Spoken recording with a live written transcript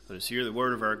Let us hear the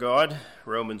word of our God,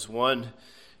 Romans 1,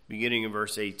 beginning in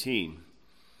verse 18.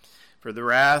 For the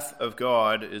wrath of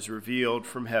God is revealed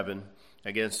from heaven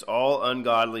against all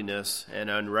ungodliness and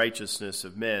unrighteousness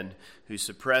of men who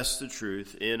suppress the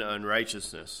truth in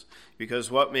unrighteousness,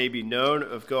 because what may be known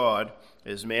of God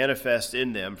is manifest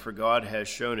in them, for God has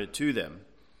shown it to them.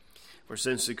 For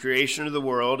since the creation of the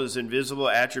world, his invisible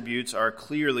attributes are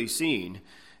clearly seen,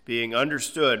 being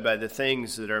understood by the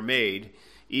things that are made,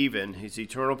 even his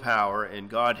eternal power and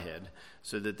Godhead,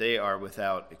 so that they are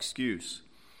without excuse.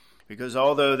 Because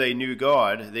although they knew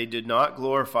God, they did not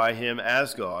glorify him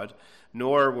as God,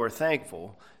 nor were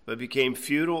thankful, but became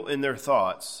futile in their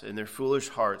thoughts, and their foolish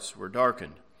hearts were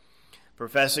darkened.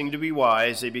 Professing to be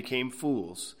wise, they became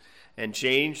fools, and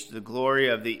changed the glory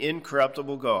of the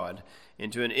incorruptible God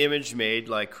into an image made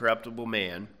like corruptible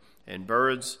man, and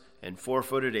birds, and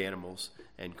four-footed animals,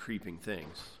 and creeping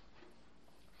things.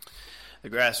 The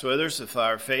grass withers, the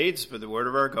flower fades, but the word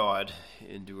of our God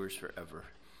endures forever.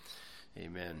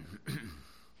 Amen.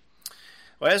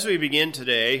 Well, as we begin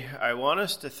today, I want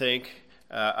us to think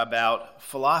about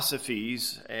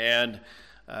philosophies and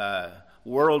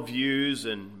worldviews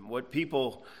and what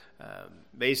people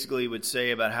basically would say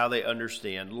about how they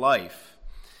understand life.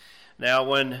 Now,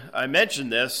 when I mention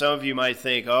this, some of you might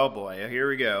think, oh boy, here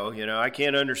we go. I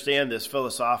can't understand this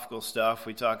philosophical stuff.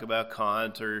 We talk about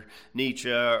Kant or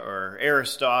Nietzsche or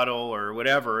Aristotle or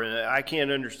whatever, and I can't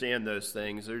understand those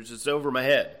things. They're just over my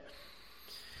head.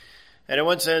 And in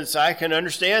one sense, I can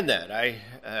understand that.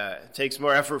 It takes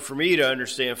more effort for me to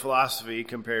understand philosophy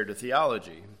compared to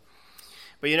theology.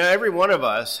 But every one of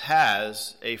us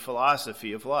has a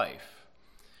philosophy of life.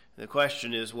 The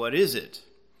question is, what is it?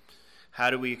 How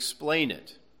do we explain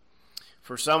it?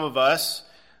 For some of us,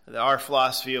 our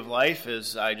philosophy of life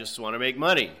is, I just want to make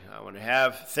money. I want to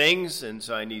have things, and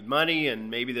so I need money,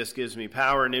 and maybe this gives me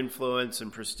power and influence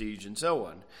and prestige and so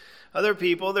on. Other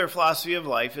people, their philosophy of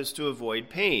life is to avoid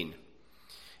pain.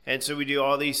 And so we do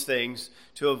all these things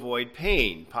to avoid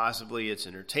pain. Possibly it's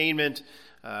entertainment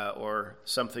or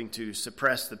something to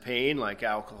suppress the pain, like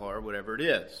alcohol or whatever it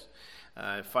is.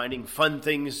 Finding fun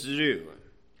things to do.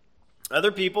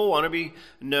 Other people want to be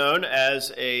known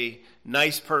as a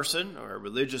nice person or a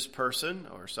religious person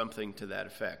or something to that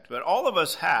effect. But all of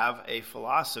us have a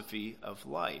philosophy of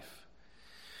life.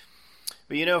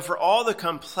 But for all the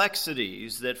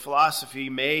complexities that philosophy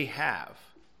may have,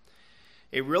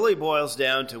 it really boils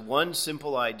down to one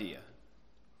simple idea.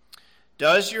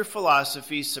 Does your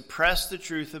philosophy suppress the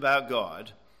truth about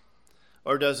God,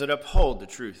 or does it uphold the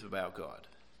truth about God?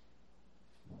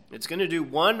 It's going to do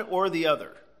one or the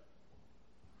other.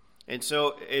 And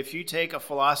so if you take a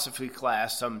philosophy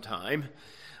class sometime,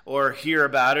 or hear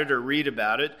about it or read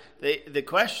about it, the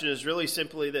question is really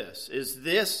simply this. Is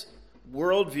this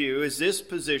worldview, is this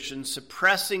position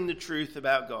suppressing the truth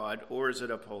about God, or is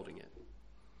it upholding it?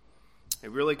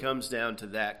 It really comes down to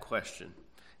that question.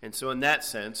 And so in that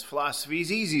sense, philosophy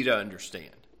is easy to understand.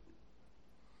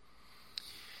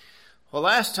 Well,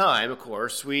 last time, of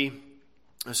course, we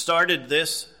started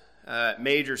this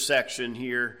major section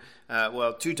here,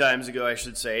 2 times ago, I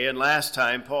should say. And last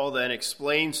time, Paul then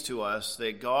explains to us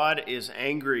that God is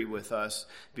angry with us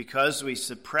because we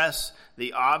suppress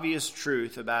the obvious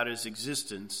truth about his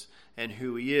existence and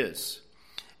who he is.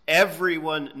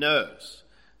 Everyone knows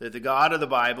that the God of the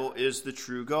Bible is the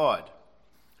true God.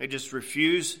 They just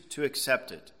refuse to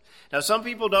accept it. Now, some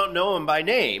people don't know him by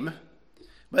name,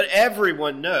 but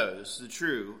everyone knows the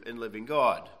true and living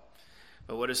God.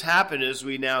 But what has happened is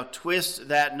we now twist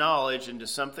that knowledge into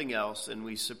something else and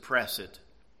we suppress it.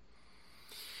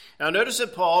 Now, notice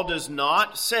that Paul does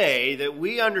not say that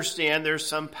we understand there's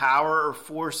some power or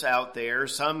force out there,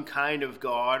 some kind of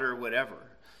God or whatever.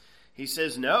 He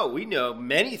says, no, we know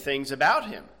many things about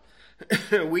him.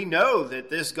 We know that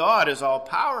this God is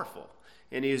all-powerful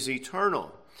and he is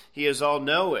eternal. He is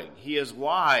all-knowing. He is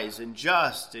wise and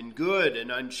just and good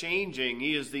and unchanging.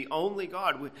 He is the only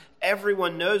God.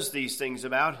 Everyone knows these things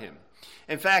about him.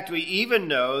 In fact, we even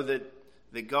know that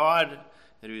the God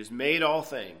that has made all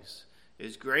things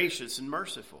is gracious and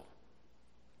merciful.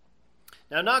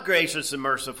 Now, not gracious and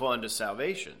merciful unto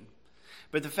salvation,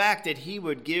 but the fact that he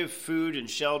would give food and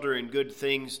shelter and good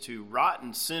things to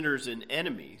rotten sinners and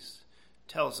enemies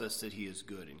tells us that he is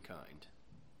good and kind.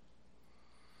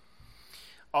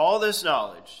 All this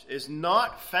knowledge is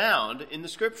not found in the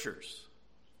Scriptures.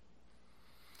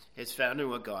 It's found in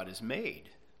what God has made.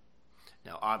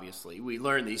 Now, obviously, we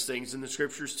learn these things in the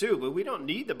Scriptures too, but we don't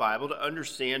need the Bible to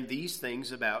understand these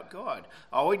things about God.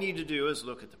 All we need to do is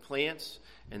look at the plants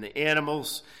and the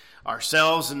animals,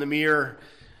 ourselves in the mirror,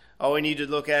 All we need to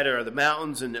look at are the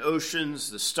mountains and the oceans,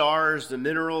 the stars, the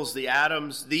minerals, the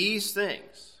atoms. These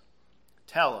things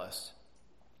tell us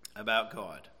about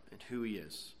God and who he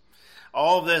is.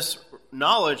 All of this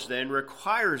knowledge then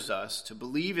requires us to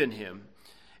believe in him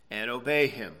and obey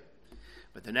him.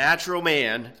 But the natural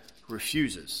man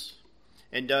refuses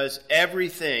and does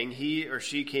everything he or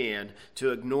she can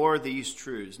to ignore these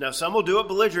truths. Now, some will do it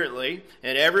belligerently,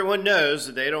 and everyone knows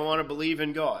that they don't want to believe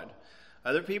in God.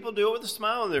 Other people do it with a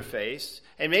smile on their face,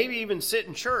 and maybe even sit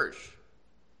in church.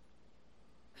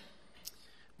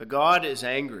 But God is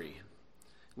angry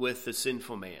with the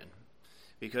sinful man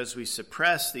because we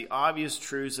suppress the obvious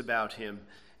truths about him,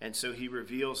 and so he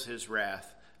reveals his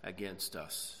wrath against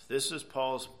us. This is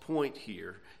Paul's point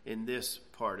here in this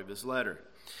part of his letter.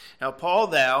 Now, Paul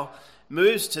now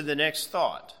moves to the next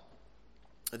thought.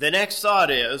 The next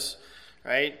thought is,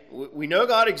 right, we know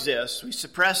God exists, we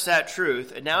suppress that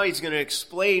truth, and now he's going to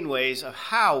explain ways of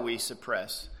how we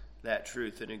suppress that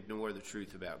truth and ignore the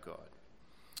truth about God.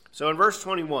 So in verse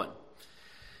 21,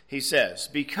 he says,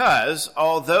 because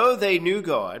although they knew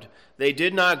God, they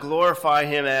did not glorify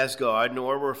him as God,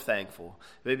 nor were thankful.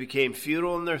 They became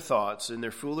futile in their thoughts, and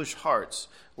their foolish hearts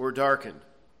were darkened.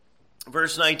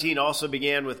 Verse 19 also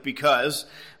began with because.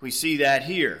 We see that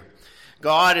here.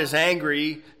 God is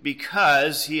angry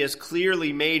because he has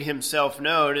clearly made himself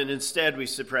known, and instead we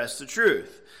suppress the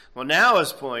truth. Well, now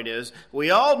his point is,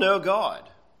 we all know God.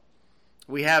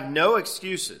 We have no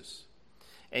excuses,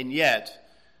 and yet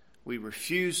we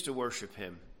refuse to worship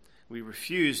him. We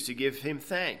refuse to give him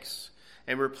thanks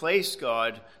and replace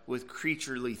God with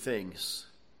creaturely things.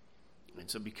 And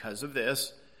so because of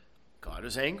this, God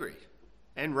is angry,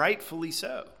 and rightfully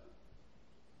so.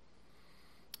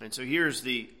 And so here's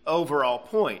the overall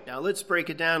point. Now let's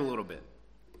break it down a little bit.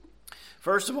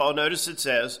 First of all, notice it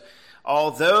says,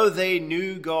 although they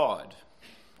knew God,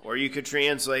 or you could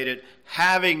translate it,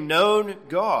 having known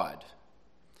God.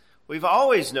 We've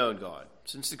always known God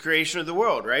since the creation of the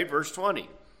world, right? Verse 20,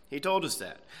 he told us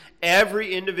that.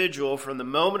 Every individual from the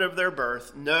moment of their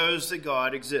birth knows that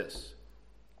God exists.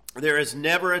 There is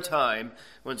never a time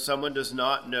when someone does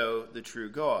not know the true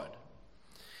God.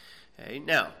 Okay,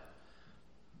 now,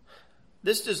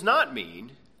 this does not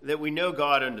mean that we know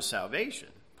God unto salvation.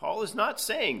 Paul is not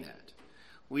saying that.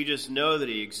 We just know that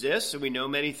he exists, and we know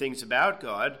many things about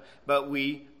God, but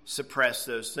we suppress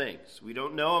those things. We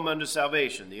don't know him unto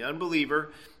salvation. The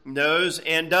unbeliever knows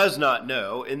and does not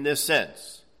know in this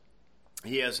sense.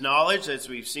 He has knowledge, as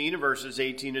we've seen in verses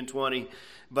 18 and 20,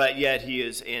 but yet he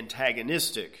is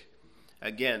antagonistic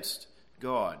against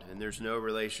God, and there's no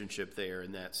relationship there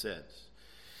in that sense.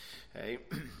 Okay?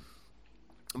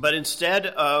 But instead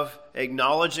of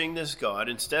acknowledging this God,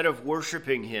 instead of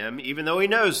worshiping him, even though he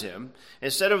knows him,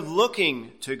 instead of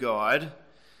looking to God,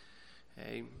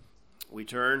 okay, we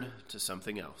turn to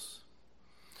something else.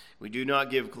 We do not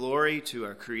give glory to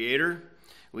our Creator.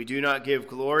 We do not give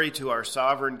glory to our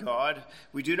sovereign God.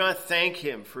 We do not thank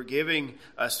him for giving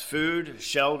us food,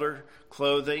 shelter,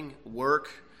 clothing, work,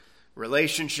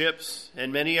 relationships,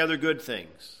 and many other good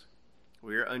things.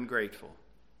 We are ungrateful.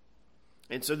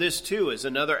 And so this too is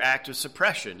another act of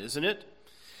suppression, isn't it?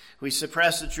 We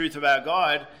suppress the truth about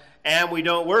God and we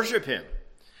don't worship him.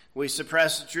 We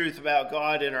suppress the truth about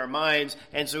God in our minds,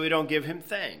 and so we don't give him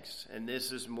thanks. And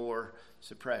this is more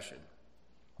suppression.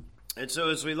 And so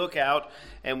as we look out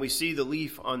and we see the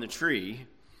leaf on the tree,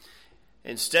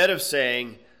 instead of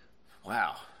saying,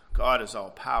 wow, God is all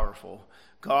powerful,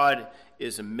 God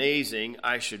is amazing,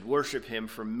 I should worship him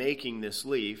for making this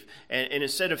leaf, and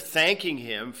instead of thanking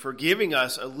him for giving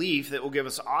us a leaf that will give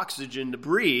us oxygen to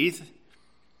breathe,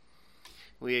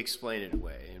 we explain it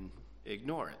away and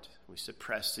ignore it. We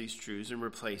suppress these truths and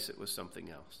replace it with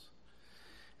something else.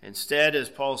 Instead, as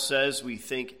Paul says, we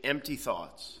think empty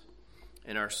thoughts,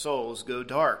 and our souls go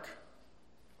dark.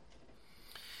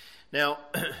 Now,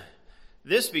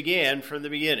 this began from the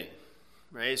beginning,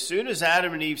 right? As soon as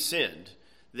Adam and Eve sinned,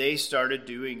 they started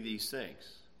doing these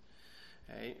things.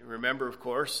 Okay? Remember, of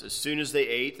course, as soon as they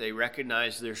ate, they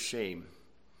recognized their shame.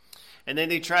 And then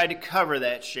they tried to cover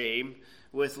that shame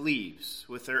with leaves,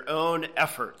 with their own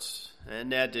efforts,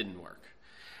 and that didn't work.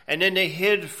 And then they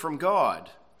hid from God,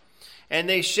 and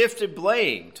they shifted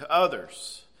blame to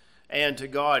others and to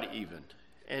God even,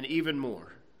 and even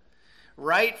more.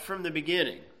 Right from the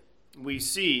beginning, we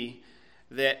see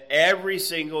that every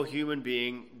single human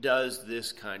being does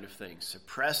this kind of thing,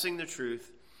 suppressing the truth,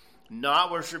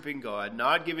 not worshiping God,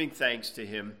 not giving thanks to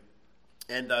him,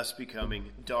 and thus becoming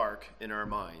dark in our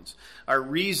minds. Our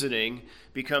reasoning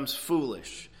becomes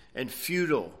foolish and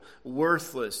futile,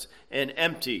 worthless and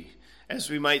empty. As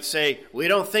we might say, we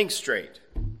don't think straight.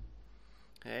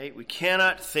 Okay? We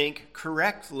cannot think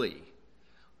correctly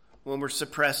when we're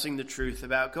suppressing the truth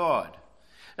about God.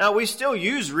 Now, we still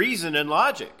use reason and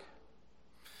logic.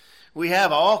 We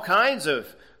have all kinds of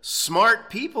smart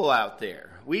people out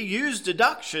there. We use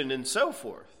deduction and so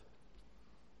forth.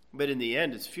 But in the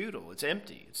end, it's futile. It's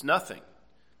empty. It's nothing.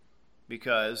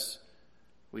 Because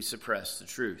we suppress the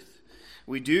truth.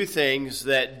 We do things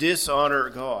that dishonor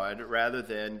God rather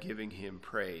than giving him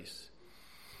praise.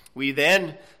 We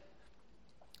then,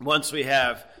 once we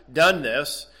have done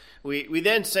this, we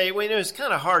then say, well, it's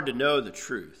kind of hard to know the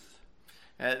truth.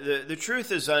 The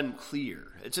truth is unclear.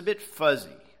 It's a bit fuzzy,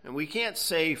 and we can't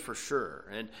say for sure.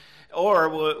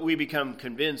 Or we become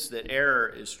convinced that error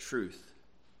is truth.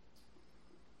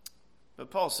 But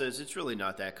Paul says it's really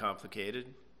not that complicated.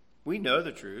 We know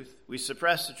the truth. We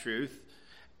suppress the truth,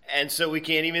 and so we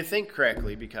can't even think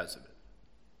correctly because of it.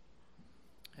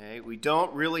 Okay? We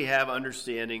don't really have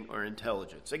understanding or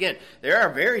intelligence. Again, there are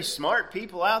very smart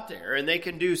people out there, and they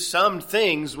can do some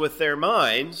things with their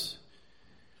minds,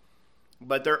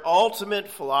 but their ultimate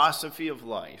philosophy of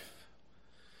life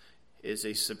is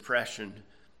a suppression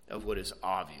of what is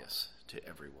obvious to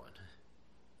everyone.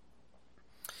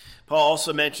 Paul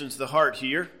also mentions the heart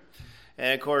here.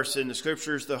 And of course, in the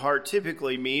scriptures, the heart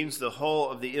typically means the whole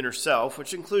of the inner self,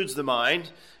 which includes the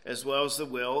mind, as well as the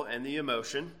will and the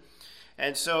emotion.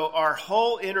 And so our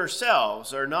whole inner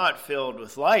selves are not filled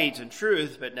with light and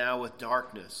truth, but now with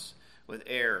darkness, with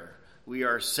error. We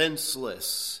are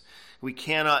senseless. We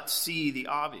cannot see the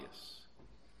obvious.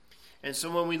 And so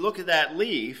when we look at that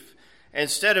leaf,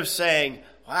 instead of saying,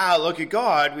 wow, look at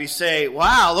God, we say,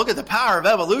 wow, look at the power of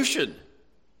evolution.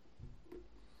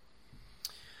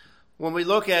 When we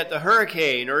look at the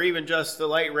hurricane or even just the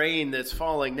light rain that's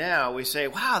falling now, we say,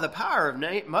 wow, the power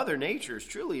of Mother Nature is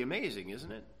truly amazing,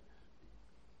 isn't it?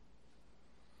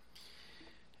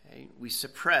 Okay? We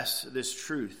suppress this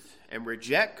truth and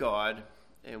reject God,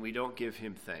 and we don't give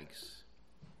him thanks.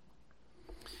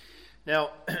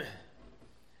 Now,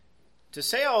 to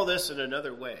say all this in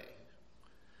another way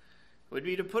would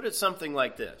be to put it something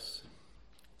like this.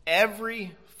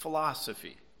 Every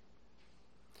philosophy,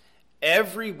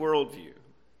 every worldview,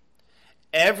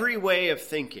 every way of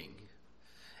thinking,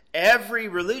 every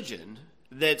religion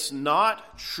that's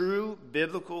not true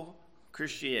biblical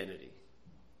Christianity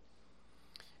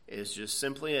is just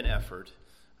simply an effort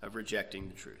of rejecting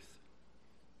the truth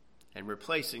and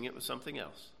replacing it with something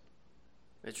else.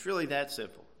 It's really that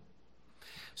simple.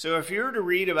 So if you were to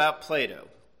read about Plato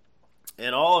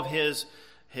and all of his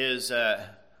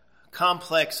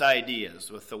complex ideas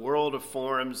with the world of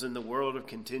forms and the world of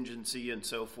contingency and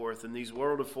so forth, and these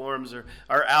world of forms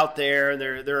are out there and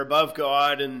they're above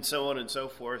God and so on and so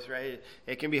forth, right?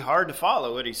 It can be hard to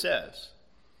follow what he says.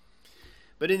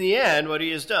 But in the end, what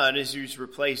he has done is he's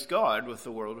replaced God with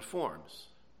the world of forms.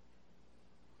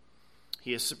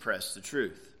 He has suppressed the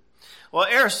truth. Well,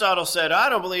 Aristotle said, I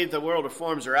don't believe the world of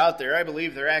forms are out there. I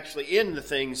believe they're actually in the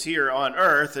things here on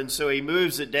earth. And so he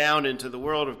moves it down into the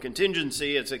world of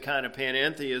contingency. It's a kind of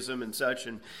panentheism and such.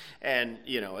 And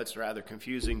it's rather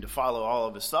confusing to follow all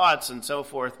of his thoughts and so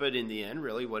forth. But in the end,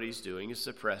 really what he's doing is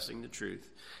suppressing the truth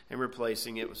and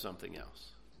replacing it with something else.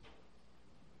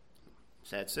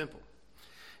 It's that simple.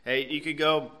 Hey, you could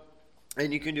go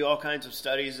and you can do all kinds of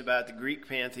studies about the Greek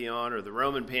pantheon or the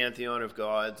Roman pantheon of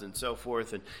gods and so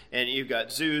forth. And you've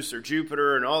got Zeus or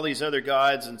Jupiter and all these other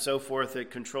gods and so forth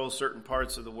that control certain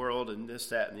parts of the world and this,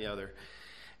 that, and the other.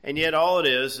 And yet all it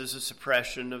is a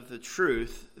suppression of the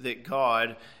truth that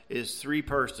God is three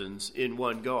persons in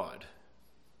one God.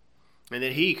 And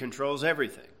that he controls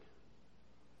everything.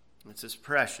 It's a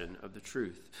suppression of the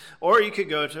truth. Or you could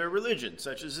go to a religion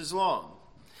such as Islam.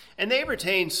 And they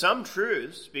retain some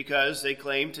truths because they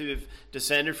claim to have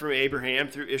descended from Abraham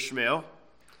through Ishmael.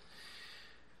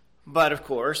 But of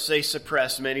course, they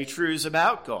suppress many truths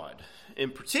about God.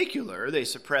 In particular, they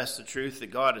suppress the truth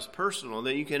that God is personal,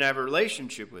 that you can have a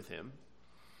relationship with him.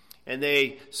 And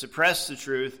they suppress the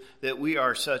truth that we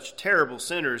are such terrible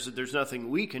sinners that there's nothing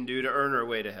we can do to earn our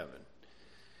way to heaven.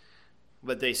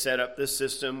 But they set up this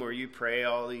system where you pray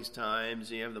all these times,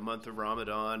 and you have the month of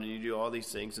Ramadan, and you do all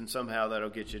these things, and somehow that'll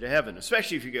get you to heaven,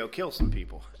 especially if you go kill some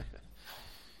people.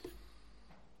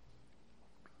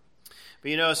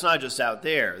 But it's not just out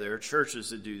there. There are churches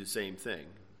that do the same thing.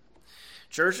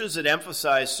 Churches that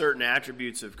emphasize certain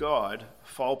attributes of God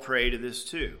fall prey to this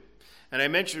too. And I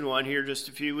mentioned one here just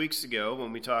a few weeks ago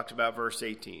when we talked about verse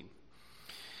 18.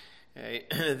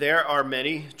 There are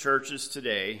many churches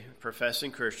today,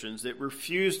 professing Christians, that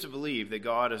refuse to believe that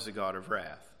God is a God of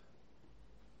wrath.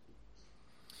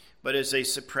 But as they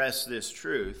suppress this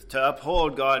truth, to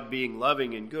uphold God being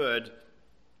loving and good,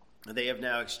 They have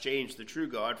now exchanged the true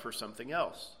God for something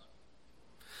else.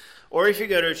 Or if you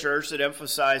go to a church that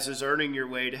emphasizes earning your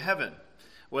way to heaven,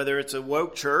 whether it's a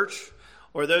woke church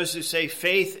or those who say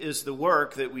faith is the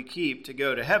work that we keep to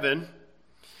go to heaven,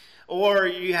 or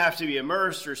you have to be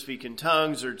immersed or speak in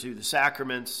tongues or do the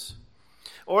sacraments,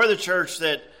 or the church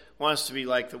that wants to be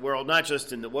like the world, not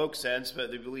just in the woke sense,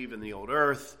 but they believe in the old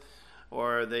earth,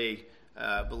 or they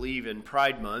believe in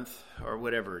Pride Month, or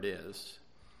whatever it is.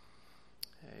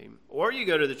 Or you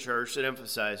go to the church that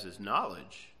emphasizes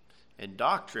knowledge and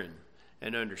doctrine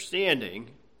and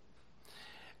understanding,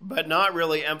 but not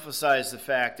really emphasize the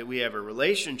fact that we have a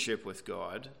relationship with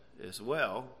God as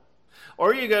well.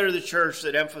 Or you go to the church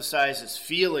that emphasizes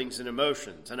feelings and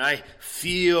emotions, and I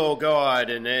feel God,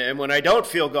 and when I don't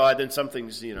feel God, then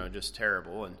something's just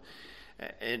terrible.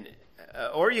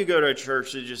 Or you go to a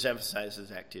church that just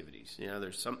emphasizes activities.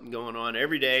 There's something going on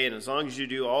every day, and as long as you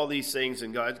do all these things,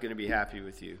 then God's going to be happy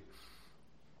with you.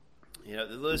 The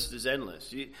list is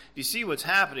endless. You see what's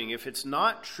happening. If it's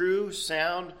not true,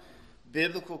 sound,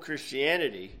 biblical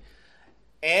Christianity,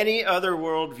 any other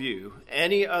worldview,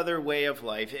 any other way of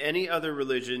life, any other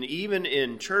religion, even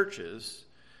in churches,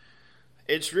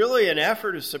 it's really an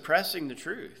effort of suppressing the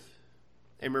truth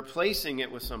and replacing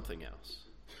it with something else.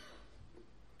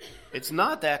 It's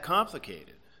not that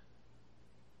complicated.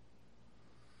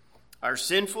 Our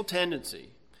sinful tendency,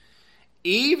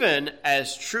 even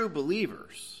as true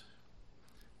believers,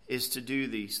 is to do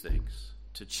these things,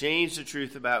 to change the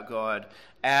truth about God,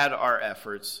 add our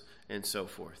efforts, and so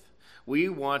forth. We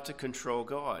want to control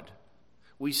God.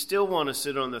 We still want to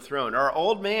sit on the throne. Our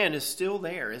old man is still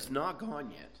there. It's not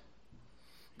gone yet.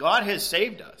 God has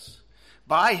saved us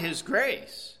by his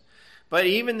grace. But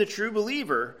even the true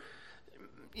believer,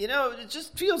 it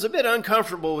just feels a bit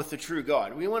uncomfortable with the true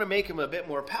God. We want to make him a bit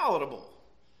more palatable.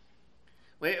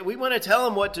 We want to tell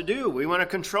him what to do. We want to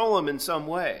control him in some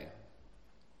way.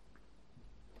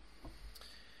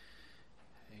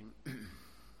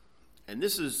 And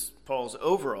this is Paul's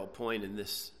overall point in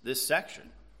this section.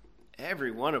 Every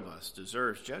one of us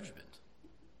deserves judgment.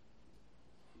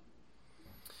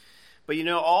 But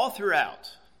all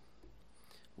throughout,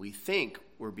 we think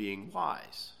we're being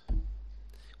wise.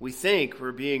 We think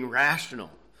we're being rational,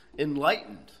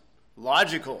 enlightened,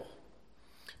 logical.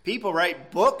 People write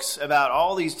books about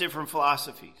all these different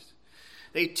philosophies.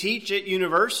 They teach at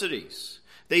universities.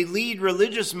 They lead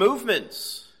religious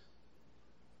movements.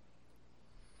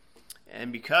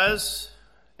 And because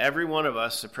every one of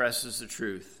us suppresses the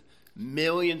truth,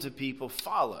 millions of people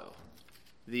follow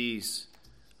these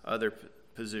other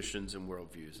positions and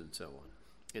worldviews and so on.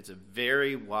 It's a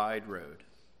very wide road.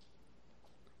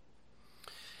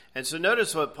 And so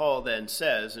notice what Paul then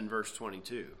says in verse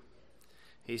 22.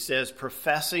 He says,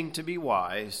 professing to be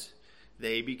wise,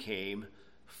 they became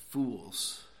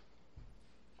fools.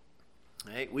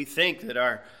 Right? We think that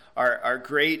our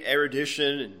great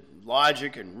erudition and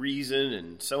logic and reason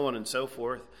and so on and so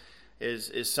forth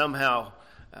is somehow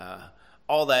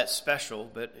all that special,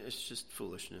 but it's just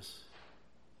foolishness.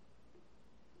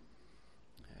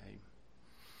 Okay.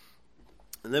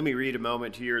 And let me read a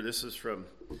moment here. This is from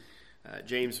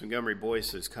James Montgomery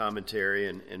Boyce's commentary,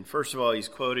 and first of all, he's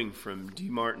quoting from D.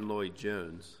 Martin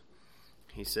Lloyd-Jones.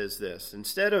 He says this: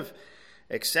 instead of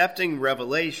accepting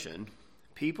revelation,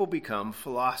 people become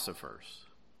philosophers.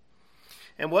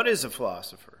 And what is a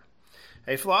philosopher?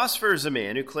 A philosopher is a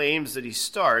man who claims that he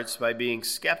starts by being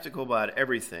skeptical about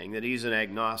everything, that he's an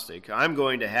agnostic. I'm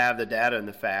going to have the data and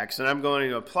the facts, and I'm going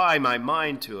to apply my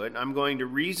mind to it, and I'm going to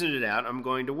reason it out, I'm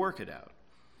going to work it out.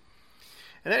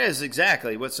 And that is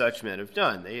exactly what such men have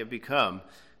done. They have become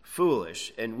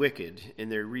foolish and wicked in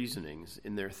their reasonings,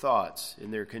 in their thoughts, in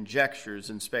their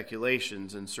conjectures and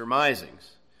speculations and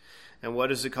surmisings. And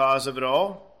what is the cause of it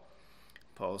all?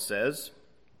 Paul says,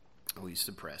 we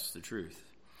suppress the truth.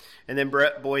 And then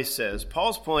Boyce says,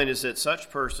 Paul's point is that such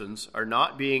persons are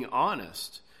not being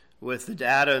honest with the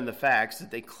data and the facts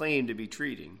that they claim to be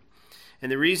treating.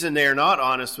 And the reason they are not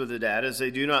honest with the data is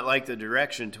they do not like the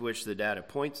direction to which the data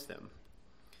points them.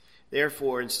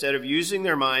 Therefore, instead of using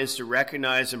their minds to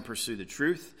recognize and pursue the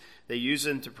truth, they use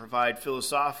them to provide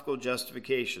philosophical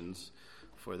justifications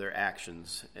for their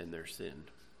actions and their sin.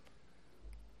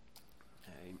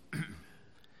 Okay.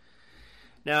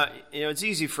 Now, it's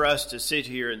easy for us to sit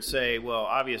here and say, well,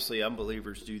 obviously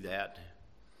unbelievers do that.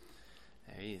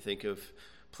 You think of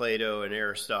Plato and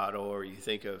Aristotle, or you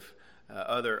think of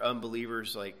other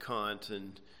unbelievers like Kant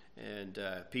and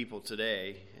people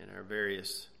today in our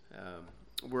various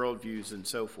worldviews and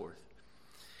so forth.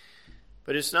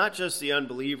 But it's not just the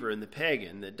unbeliever and the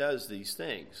pagan that does these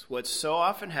things. What so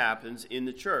often happens in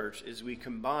the church is we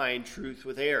combine truth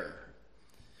with error.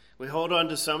 We hold on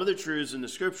to some of the truths in the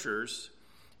Scriptures,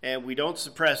 and we don't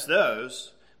suppress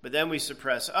those, but then we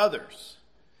suppress others,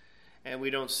 and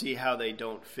we don't see how they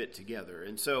don't fit together.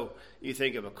 And so you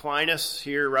think of Aquinas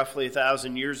here roughly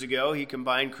 1,000 years ago. He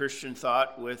combined Christian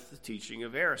thought with the teaching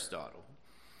of Aristotle.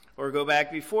 Or go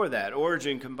back before that.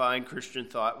 Origen combined Christian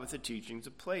thought with the teachings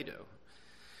of Plato.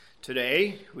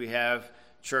 Today, we have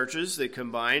churches that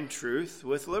combine truth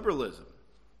with liberalism,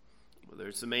 whether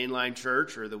it's the mainline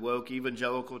church or the woke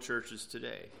evangelical churches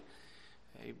today.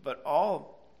 Okay? But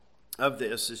all of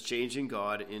this is changing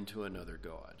God into another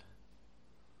God.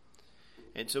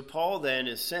 And so Paul then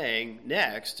is saying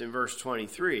next in verse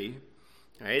 23,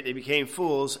 right, they became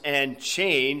fools and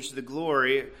changed the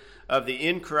glory of the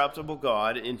incorruptible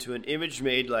God into an image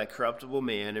made like corruptible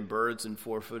man and birds and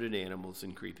four-footed animals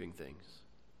and creeping things.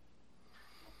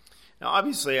 Now,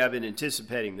 obviously, I've been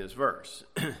anticipating this verse.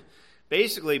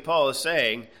 Basically, Paul is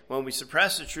saying, when we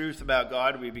suppress the truth about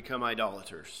God, we become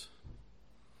idolaters.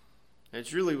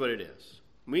 That's really what it is.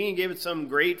 We can give it some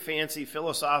great, fancy,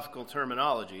 philosophical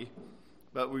terminology,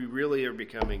 but we really are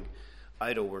becoming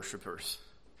idol worshipers.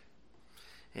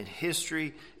 And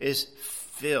history is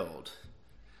filled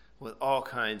with all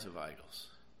kinds of idols.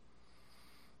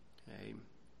 Okay.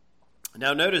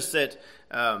 Now, notice that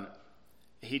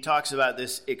he talks about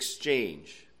this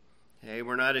exchange. Okay,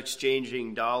 we're not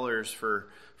exchanging dollars for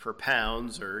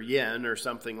pounds or yen or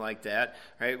something like that.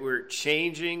 Right? We're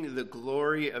changing the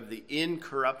glory of the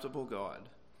incorruptible God.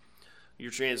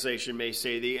 Your translation may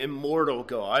say the immortal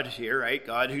God here, right?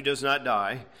 God who does not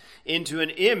die, into an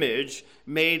image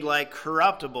made like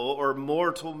corruptible or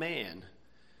mortal man.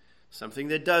 Something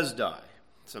that does die.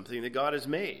 Something that God has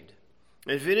made.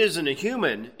 And if it isn't a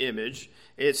human image,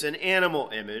 it's an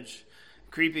animal image.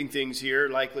 Creeping things here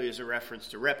likely is a reference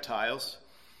to reptiles.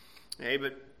 Okay,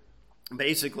 but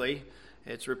basically,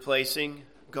 it's replacing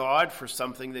God for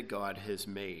something that God has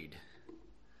made.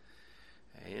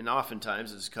 And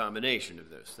oftentimes it's a combination of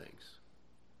those things.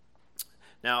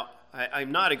 Now,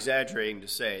 I'm not exaggerating to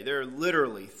say there are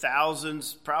literally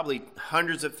thousands, probably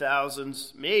hundreds of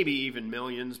thousands, maybe even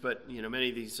millions, but many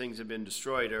of these things have been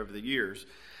destroyed over the years.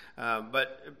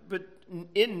 But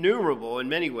innumerable, in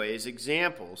many ways,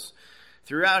 examples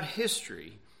throughout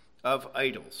history of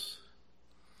idols.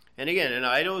 And again, an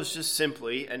idol is just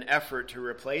simply an effort to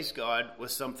replace God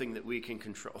with something that we can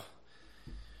control.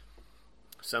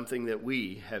 Something that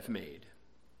we have made.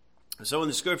 So in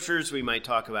the Scriptures, we might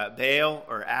talk about Baal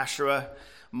or Asherah,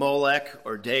 Molech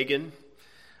or Dagon.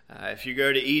 If you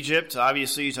go to Egypt,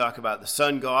 obviously you talk about the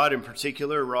sun god in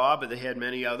particular, Ra, but they had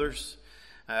many others.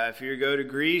 If you go to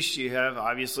Greece, you have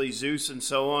obviously Zeus and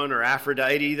so on, or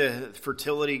Aphrodite, the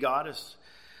fertility goddess.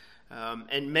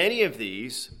 And many of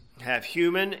these have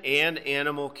human and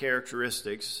animal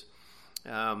characteristics.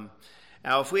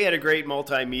 Now, if we had a great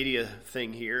multimedia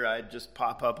thing here, I'd just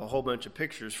pop up a whole bunch of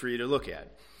pictures for you to look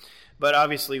at. But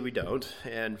obviously we don't,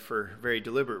 and for very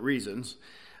deliberate reasons.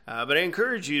 But I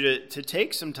encourage you to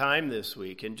take some time this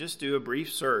week and just do a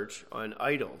brief search on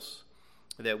idols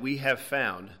that we have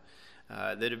found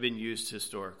that have been used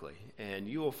historically. And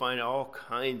you will find all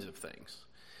kinds of things.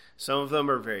 Some of them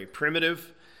are very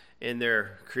primitive in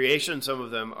their creation. Some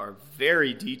of them are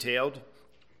very detailed.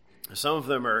 Some of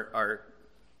them are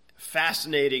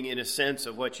fascinating in a sense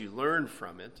of what you learn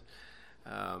from it,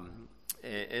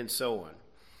 and so on.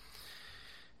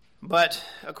 But,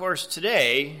 of course,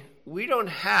 today, we don't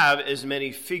have as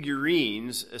many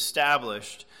figurines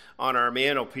established on our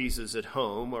mantelpieces at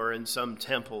home or in some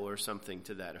temple or something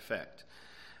to that effect.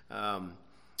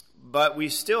 But we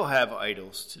still have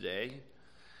idols today.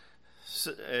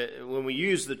 So, when we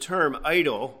use the term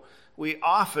idol, we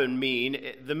often mean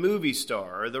the movie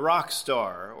star or the rock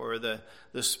star or the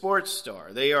sports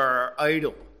star. They are our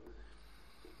idol.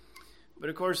 But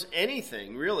of course,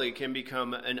 anything really can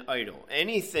become an idol.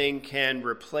 Anything can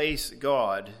replace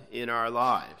God in our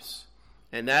lives.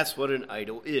 And that's what an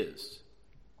idol is.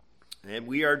 And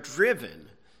we are driven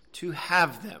to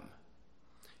have them.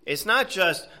 It's not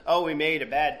just, we made a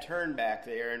bad turn back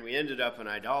there and we ended up in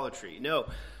idolatry. No,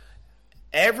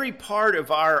 every part of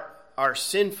our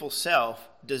sinful self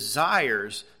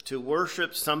desires to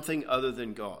worship something other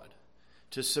than God,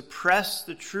 to suppress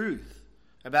the truth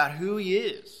about who He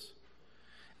is.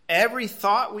 Every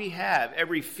thought we have,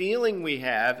 every feeling we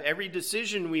have, every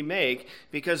decision we make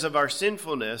because of our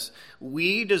sinfulness,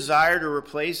 we desire to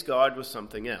replace God with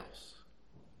something else.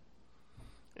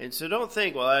 And so don't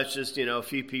think, that's just, a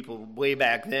few people way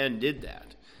back then did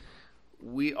that.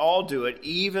 We all do it,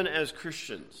 even as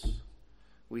Christians.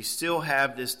 We still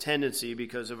have this tendency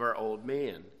because of our old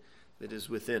man that is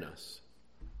within us.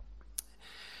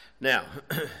 Now,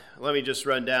 let me just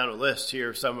run down a list here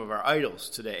of some of our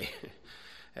idols today.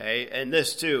 Okay? And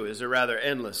this, too, is a rather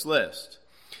endless list.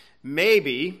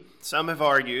 Maybe some have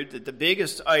argued that the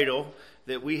biggest idol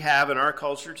that we have in our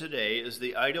culture today is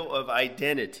the idol of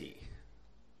identity.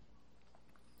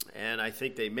 And I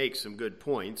think they make some good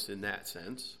points in that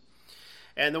sense.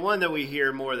 And the one that we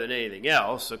hear more than anything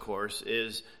else, of course,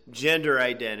 is gender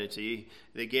identity,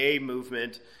 the gay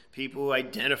movement, people who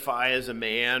identify as a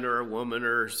man or a woman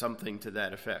or something to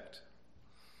that effect.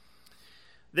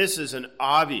 This is an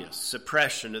obvious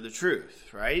suppression of the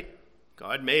truth, right?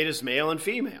 God made us male and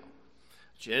female.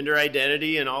 Gender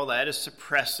identity and all that is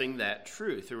suppressing that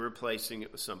truth and replacing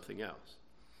it with something else.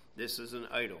 This is an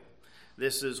idol.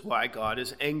 This is why God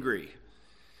is angry.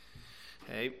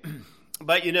 Okay?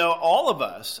 But all of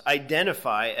us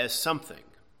identify as something.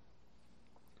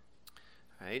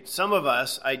 Right? Some of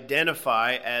us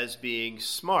identify as being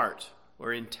smart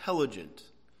or intelligent.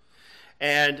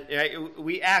 And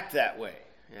we act that way.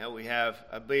 We have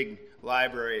a big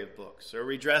library of books, or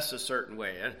we dress a certain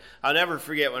way. And I'll never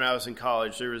forget when I was in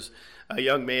college, there was a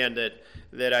young man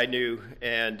that I knew,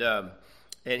 and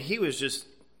he was just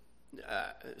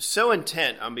so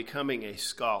intent on becoming a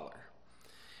scholar.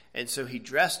 And so he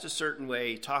dressed a certain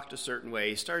way, he talked a certain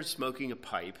way, he started smoking a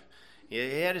pipe.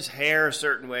 He had his hair a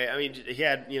certain way. I mean, he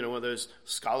had, one of those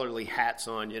scholarly hats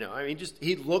on,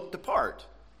 he looked the part.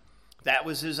 That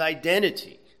was his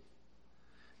identity.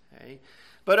 Okay?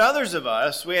 But others of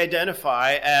us, we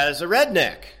identify as a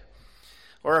redneck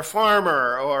or a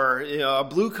farmer or a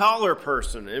blue-collar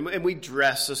person, and we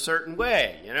dress a certain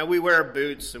way. We wear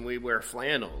boots and we wear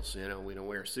flannels. We don't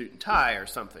wear a suit and tie or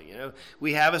something.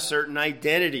 We have a certain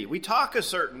identity. We talk a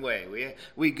certain way.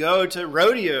 We go to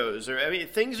rodeos.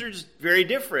 Things are just very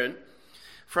different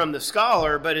from the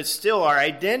scholar, but it's still our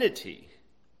identity.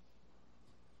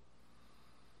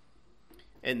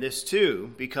 And this,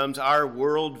 too, becomes our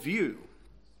worldview,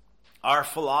 our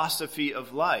philosophy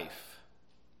of life.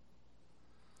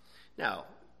 Now,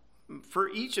 for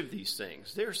each of these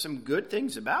things, there are some good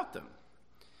things about them.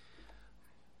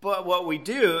 But what we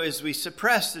do is we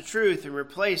suppress the truth and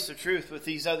replace the truth with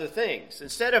these other things.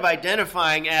 Instead of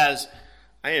identifying as,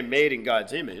 I am made in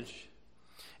God's image,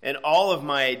 and all of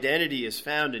my identity is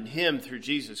found in Him through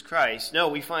Jesus Christ, no,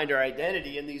 we find our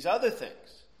identity in these other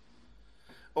things.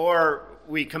 Or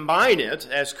we combine it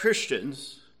as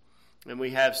Christians, and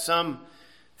we have some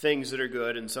things that are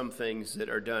good and some things that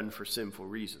are done for sinful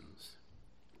reasons.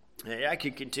 Hey, I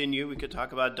could continue. We could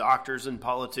talk about doctors and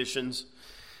politicians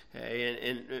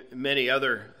and many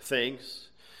other things.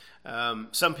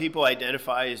 Some people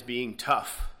identify as being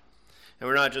tough. And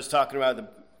we're not just talking about the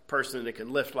person that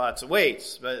can lift lots of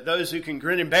weights, but those who can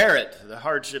grin and bear it, the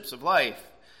hardships of life.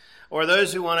 Or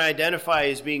those who want to identify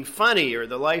as being funny or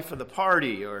the life of the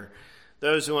party, or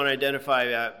those who want to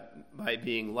identify by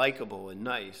being likable and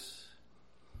nice.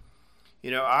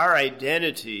 Our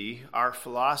identity, our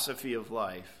philosophy of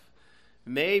life,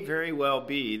 may very well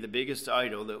be the biggest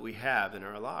idol that we have in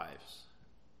our lives.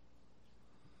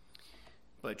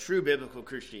 But true biblical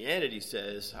Christianity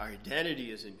says our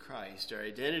identity is in Christ. Our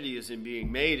identity is in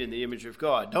being made in the image of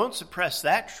God. Don't suppress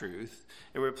that truth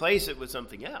and replace it with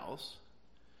something else.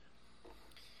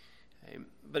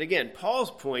 But again,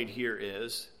 Paul's point here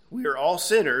is we are all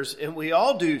sinners, and we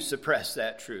all do suppress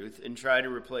that truth and try to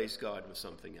replace God with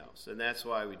something else. And that's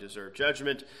why we deserve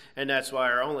judgment, and that's why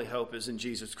our only hope is in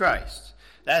Jesus Christ.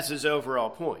 That's his overall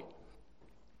point.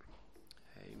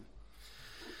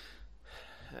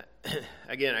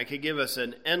 Again, I could give us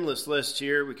an endless list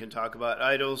here. We can talk about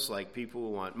idols like people who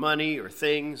want money or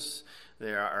things.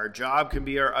 Our job can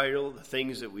be our idol, the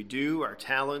things that we do, our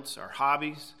talents, our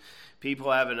hobbies.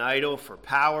 People have an idol for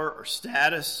power or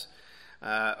status.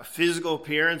 Physical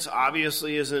appearance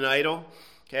obviously is an idol.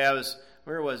 Okay,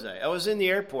 where was I? I was in the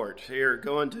airport here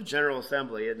going to General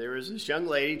Assembly, and there was this young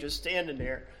lady just standing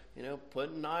there,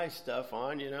 putting nice stuff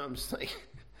on. I'm just like,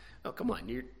 oh, come on,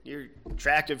 you're an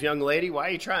attractive young lady. Why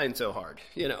are you trying so hard?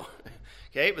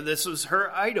 Okay, but this was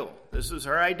her idol. This was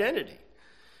her identity.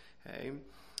 Okay,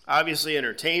 obviously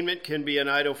entertainment can be an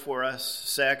idol for us,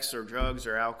 sex or drugs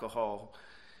or alcohol.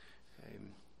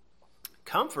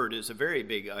 Comfort is a very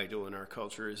big idol in our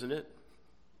culture, isn't it?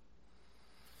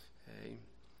 Okay.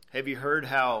 Have you heard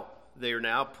how they are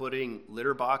now putting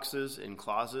litter boxes in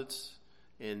closets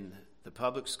in the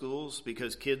public schools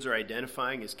because kids are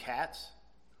identifying as cats?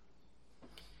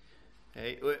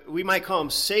 Okay. We might call them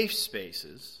safe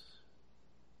spaces,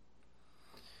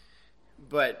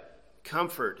 but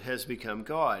comfort has become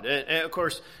God. And of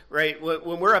course, right,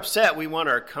 when we're upset, we want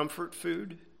our comfort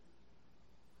food.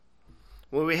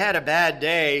 When we had a bad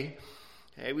day,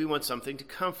 Hey, we want something to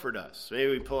comfort us.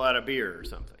 Maybe we pull out a beer or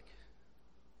something.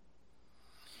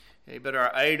 Hey, but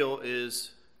our idol is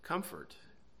comfort.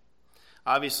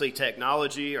 Obviously,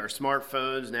 technology, our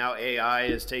smartphones, now AI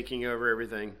is taking over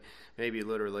everything, maybe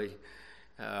literally.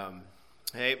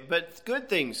 But good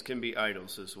things can be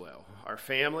idols as well. Our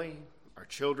family, our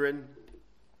children,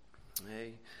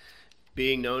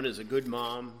 being known as a good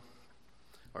mom,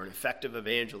 or an effective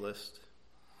evangelist,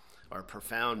 or a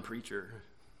profound preacher.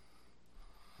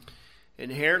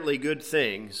 Inherently good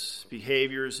things,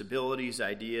 behaviors, abilities,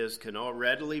 ideas can all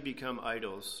readily become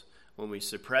idols when we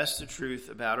suppress the truth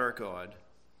about our God,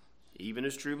 even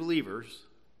as true believers,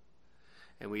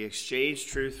 and we exchange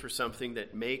truth for something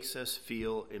that makes us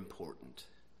feel important.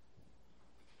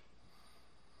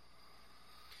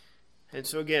 And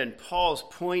so again, Paul's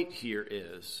point here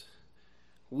is,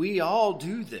 we all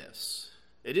do this.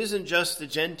 It isn't just the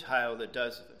Gentile that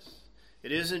does this.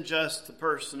 It isn't just the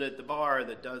person at the bar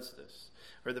that does this,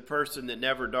 or the person that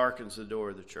never darkens the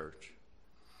door of the church.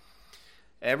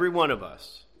 Every one of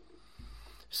us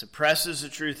suppresses the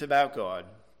truth about God.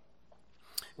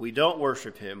 We don't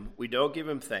worship him. We don't give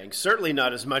him thanks, certainly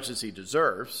not as much as he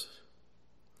deserves.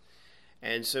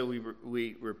 And so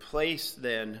we replace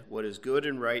then what is good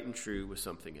and right and true with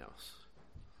something else.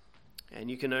 And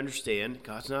you can understand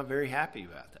God's not very happy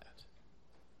about that.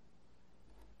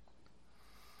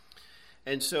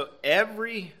 And so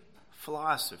every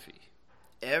philosophy,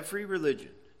 every religion,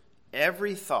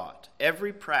 every thought,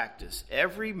 every practice,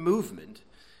 every movement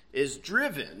is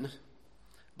driven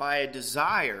by a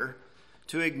desire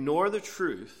to ignore the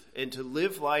truth and to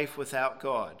live life without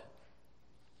God.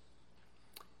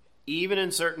 Even in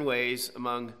certain ways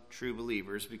among true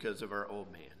believers because of our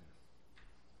old man.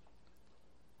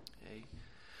 Okay.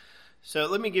 So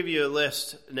let me give you a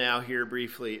list now here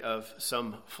briefly of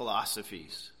some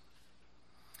philosophies.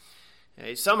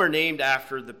 Okay. Some are named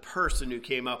after the person who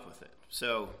came up with it.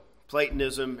 So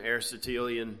Platonism,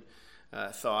 Aristotelian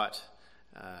thought,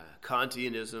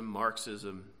 Kantianism,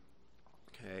 Marxism.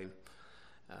 Okay.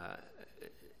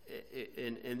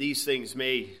 And these things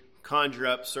may conjure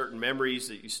up certain memories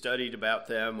that you studied about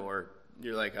them, or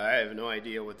you're like, I have no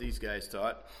idea what these guys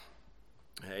taught.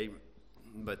 Hey,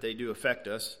 but they do affect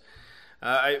us.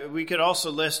 We could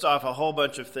also list off a whole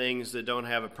bunch of things that don't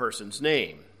have a person's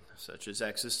name, such as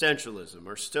existentialism,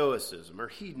 or stoicism, or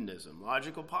hedonism,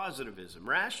 logical positivism,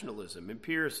 rationalism,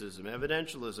 empiricism,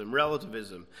 evidentialism,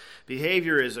 relativism,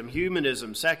 behaviorism,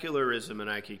 humanism, secularism, and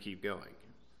I could keep going.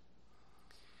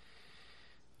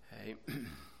 Okay.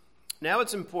 Now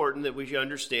it's important that we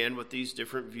understand what these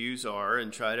different views are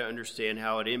and try to understand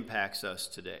how it impacts us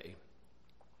today.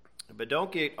 But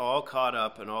don't get all caught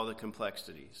up in all the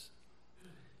complexities.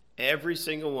 Every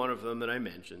single one of them that I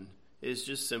mentioned is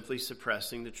just simply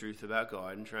suppressing the truth about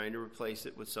God and trying to replace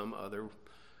it with some other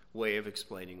way of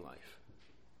explaining life.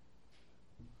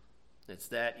 It's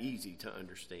that easy to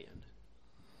understand.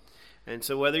 And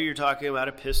so whether you're talking about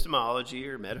epistemology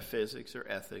or metaphysics or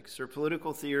ethics or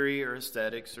political theory or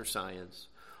aesthetics or science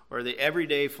or the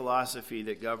everyday philosophy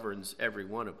that governs every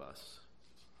one of us,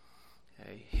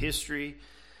 okay, history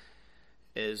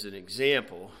is an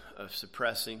example of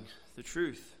suppressing the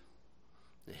truth.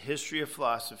 The history of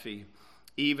philosophy,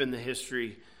 even the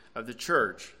history of the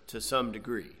church to some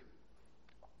degree.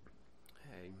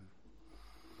 Okay.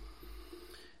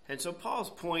 And so Paul's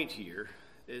point here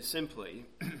is simply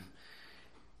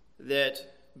that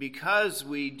because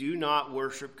we do not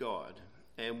worship God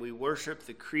and we worship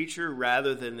the creature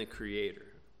rather than the creator,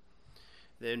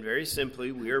 then very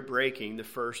simply we are breaking the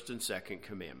first and second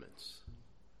commandments.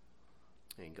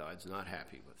 And God's not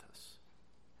happy with us.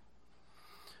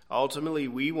 Ultimately,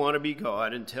 we want to be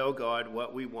God and tell God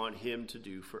what we want him to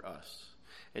do for us.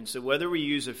 And so whether we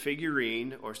use a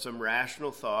figurine or some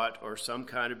rational thought or some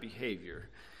kind of behavior,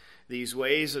 these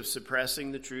ways of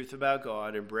suppressing the truth about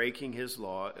God and breaking his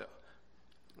law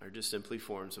are just simply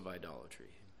forms of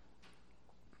idolatry.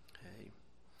 Okay.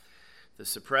 The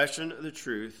suppression of the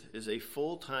truth is a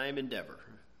full-time endeavor,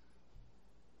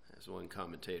 as one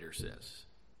commentator says.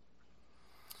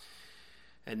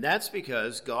 And that's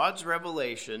because God's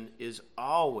revelation is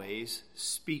always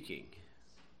speaking.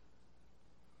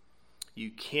 You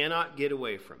cannot get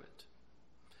away from it.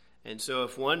 And so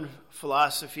if one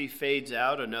philosophy fades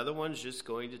out, another one's just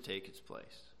going to take its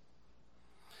place.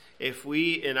 If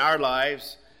we, in our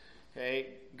lives,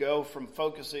 go from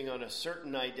focusing on a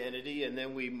certain identity and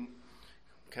then we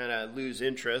kind of lose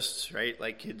interest, right?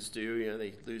 Like kids do,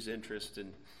 they lose interest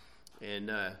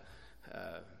in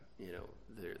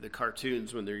the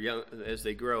cartoons when they're young, as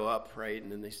they grow up, right?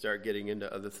 And then they start getting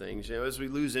into other things. As we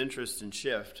lose interest and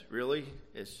shift, really,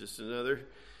 it's just another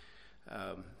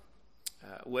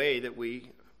way that we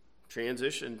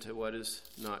transition to what is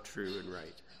not true and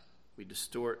right. We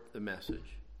distort the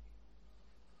message.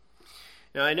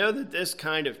 Now, I know that this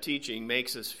kind of teaching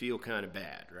makes us feel kind of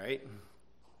bad, right?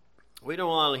 We don't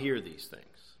want to hear these things.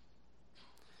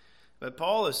 But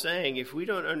Paul is saying, if we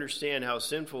don't understand how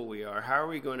sinful we are, how are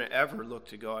we going to ever look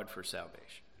to God for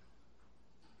salvation?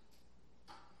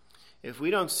 If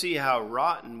we don't see how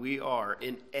rotten we are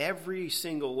in every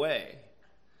single way,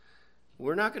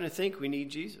 we're not going to think we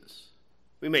need Jesus.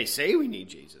 We may say we need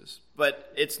Jesus,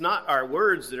 but it's not our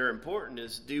words that are important,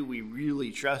 it's do we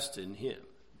really trust in him?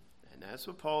 And that's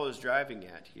what Paul is driving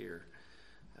at here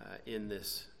in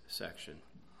this section.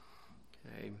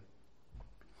 Okay.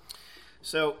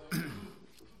 So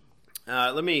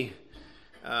let me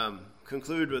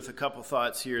conclude with a couple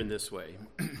thoughts here in this way.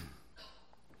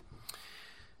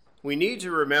 We need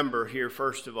to remember here,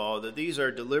 first of all, that these are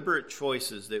deliberate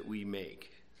choices that we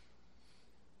make.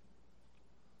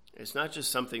 It's not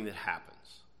just something that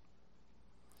happens.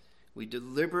 We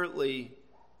deliberately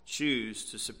choose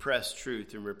to suppress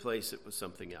truth and replace it with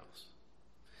something else.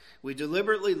 We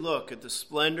deliberately look at the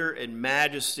splendor and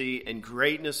majesty and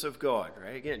greatness of God,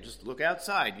 right? Again, just look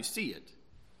outside, you see it.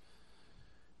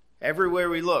 Everywhere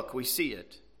we look, we see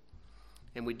it.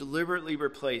 And we deliberately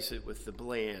replace it with the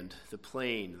bland, the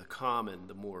plain, the common,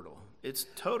 the mortal. It's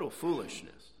total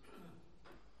foolishness.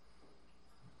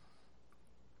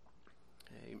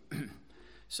 Okay.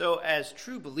 So as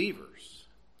true believers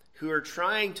who are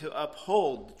trying to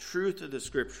uphold the truth of the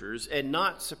Scriptures and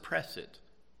not suppress it,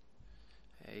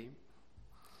 okay,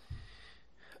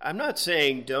 I'm not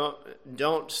saying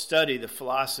don't study the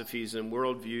philosophies and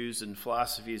worldviews and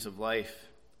philosophies of life.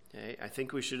 Okay? I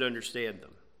think we should understand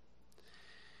them.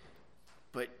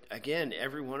 But again,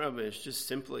 every one of them is just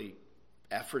simply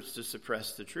efforts to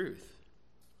suppress the truth.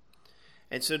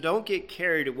 And so don't get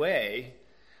carried away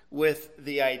with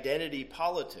the identity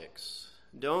politics.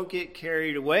 Don't get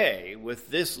carried away with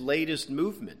this latest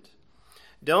movement.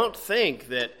 Don't think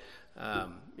that,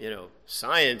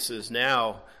 science is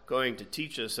now going to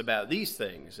teach us about these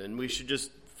things and we should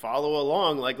just follow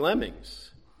along like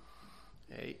lemmings.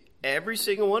 Okay? Every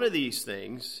single one of these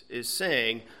things is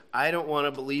saying, I don't want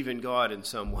to believe in God in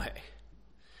some way.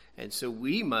 And so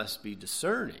we must be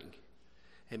discerning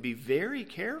and be very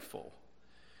careful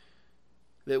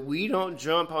that we don't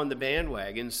jump on the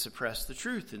bandwagon and suppress the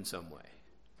truth in some way.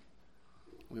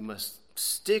 We must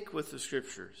stick with the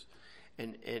Scriptures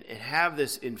and have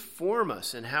this inform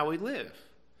us in how we live.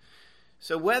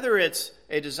 So whether it's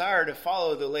a desire to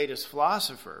follow the latest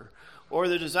philosopher or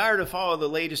the desire to follow the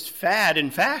latest fad in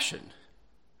fashion,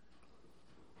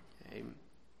 okay,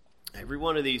 every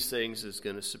one of these things is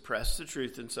going to suppress the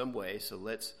truth in some way, so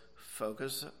let's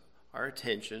focus our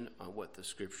attention on what the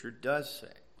Scripture does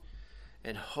say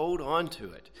and hold on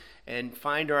to it and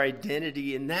find our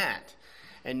identity in that.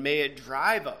 And may it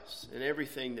drive us in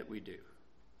everything that we do.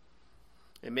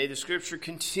 And may the Scripture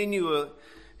continue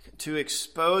to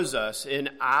expose us in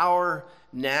our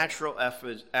natural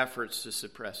efforts to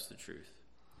suppress the truth,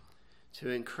 to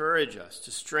encourage us,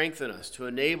 to strengthen us, to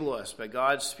enable us by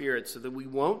God's Spirit so that we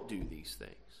won't do these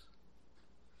things.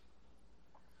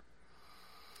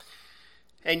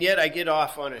 And yet I get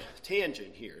off on a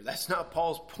tangent here. That's not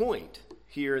Paul's point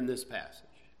here in this passage.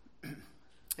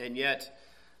 And yet,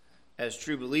 as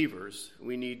true believers,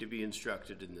 we need to be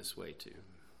instructed in this way too.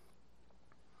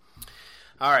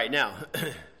 All right, now,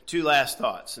 two last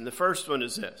thoughts. And the first one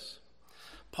is this.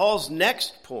 Paul's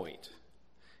next point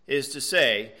is to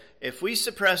say, if we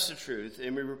suppress the truth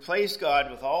and we replace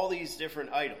God with all these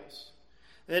different idols,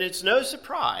 then it's no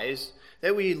surprise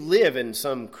that we live in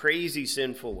some crazy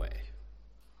sinful way.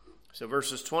 So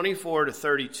verses 24 to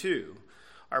 32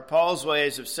 are Paul's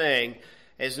ways of saying,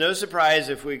 it's no surprise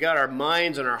if we got our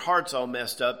minds and our hearts all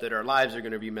messed up that our lives are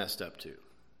going to be messed up too.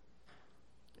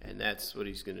 And that's what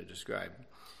he's going to describe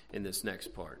in this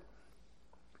next part.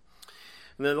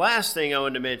 And the last thing I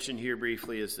want to mention here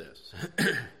briefly is this.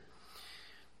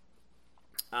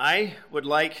 I would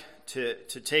like to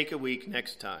take a week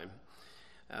next time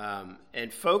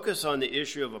and focus on the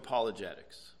issue of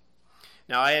apologetics.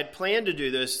 Now, I had planned to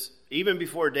do this even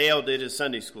before Dale did his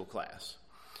Sunday school class.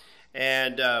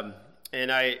 And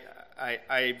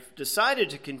I decided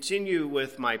to continue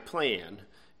with my plan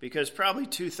because probably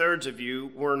 2/3 of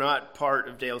you were not part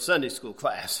of Dale's Sunday school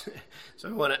class. So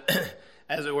I want to,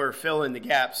 as it were, fill in the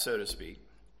gaps, so to speak,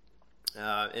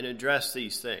 and address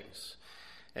these things.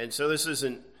 And so this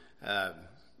isn't,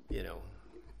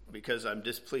 because I'm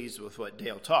displeased with what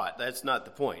Dale taught. That's not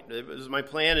the point. It was my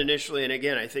plan initially, and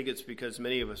again, I think it's because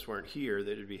many of us weren't here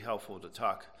that it'd be helpful to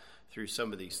talk through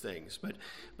some of these things.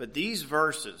 But these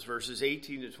verses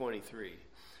 18 to 23,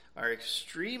 are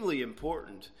extremely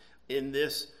important in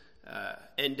this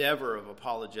endeavor of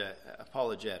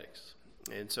apologetics.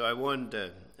 And so I wanted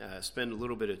to spend a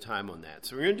little bit of time on that.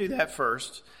 So we're going to do that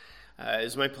first,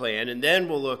 is my plan, and then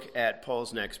we'll look at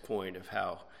Paul's next point of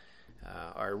how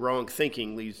our wrong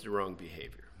thinking leads to wrong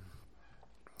behavior.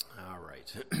 All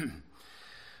right.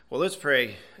 Well, let's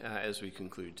pray as we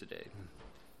conclude today.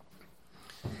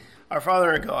 Our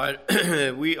Father and God,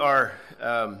 we are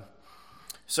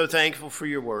so thankful for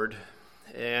your word,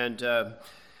 and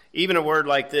even a word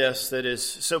like this that is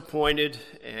so pointed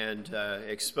and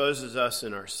exposes us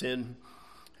in our sin.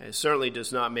 It certainly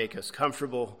does not make us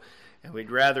comfortable, and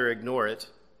we'd rather ignore it.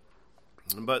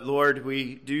 But Lord,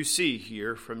 we do see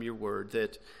here from your word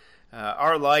that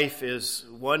our life is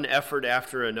one effort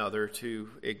after another to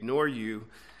ignore you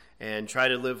and try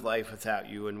to live life without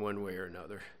you in one way or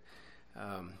another.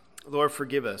 Lord,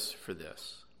 forgive us for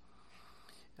this.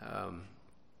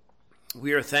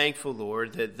 We are thankful,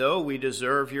 Lord, that though we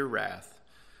deserve your wrath,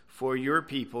 for your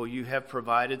people you have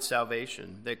provided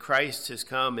salvation, that Christ has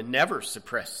come and never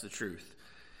suppressed the truth,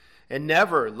 and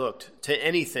never looked to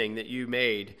anything that you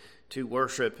made to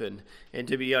worship and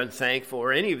to be unthankful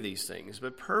or any of these things,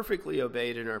 but perfectly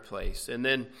obeyed in our place, and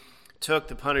then took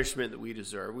the punishment that we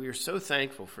deserve. We are so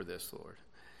thankful for this, Lord.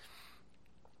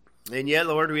 And yet,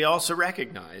 Lord, we also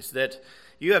recognize that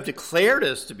you have declared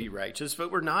us to be righteous, but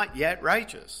we're not yet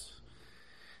righteous.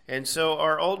 And so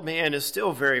our old man is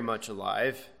still very much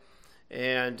alive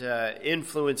and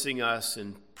influencing us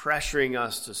and pressuring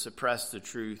us to suppress the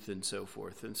truth and so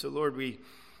forth. And so, Lord, we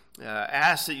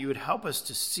ask that you would help us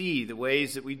to see the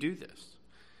ways that we do this,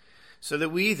 so that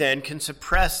we then can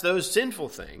suppress those sinful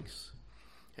things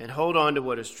and hold on to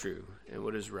what is true and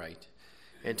what is right,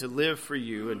 and to live for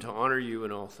you and to honor you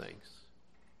in all things.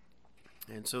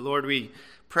 And so, Lord, we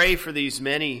pray for these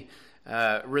many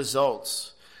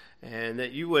results, and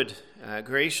that you would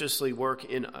graciously work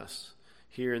in us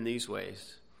here in these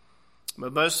ways.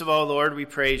 But most of all, Lord, we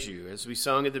praise you, as we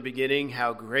sung at the beginning,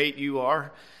 how great you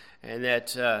are, and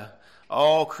that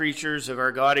all creatures of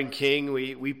our God and King,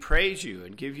 we praise you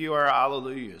and give you our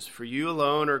alleluias, for you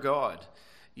alone are God.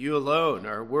 You alone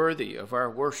are worthy of our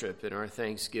worship and our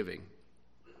thanksgiving.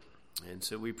 And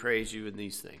so we praise you in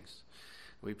these things.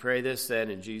 We pray this then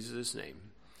in Jesus' name.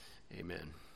 Amen.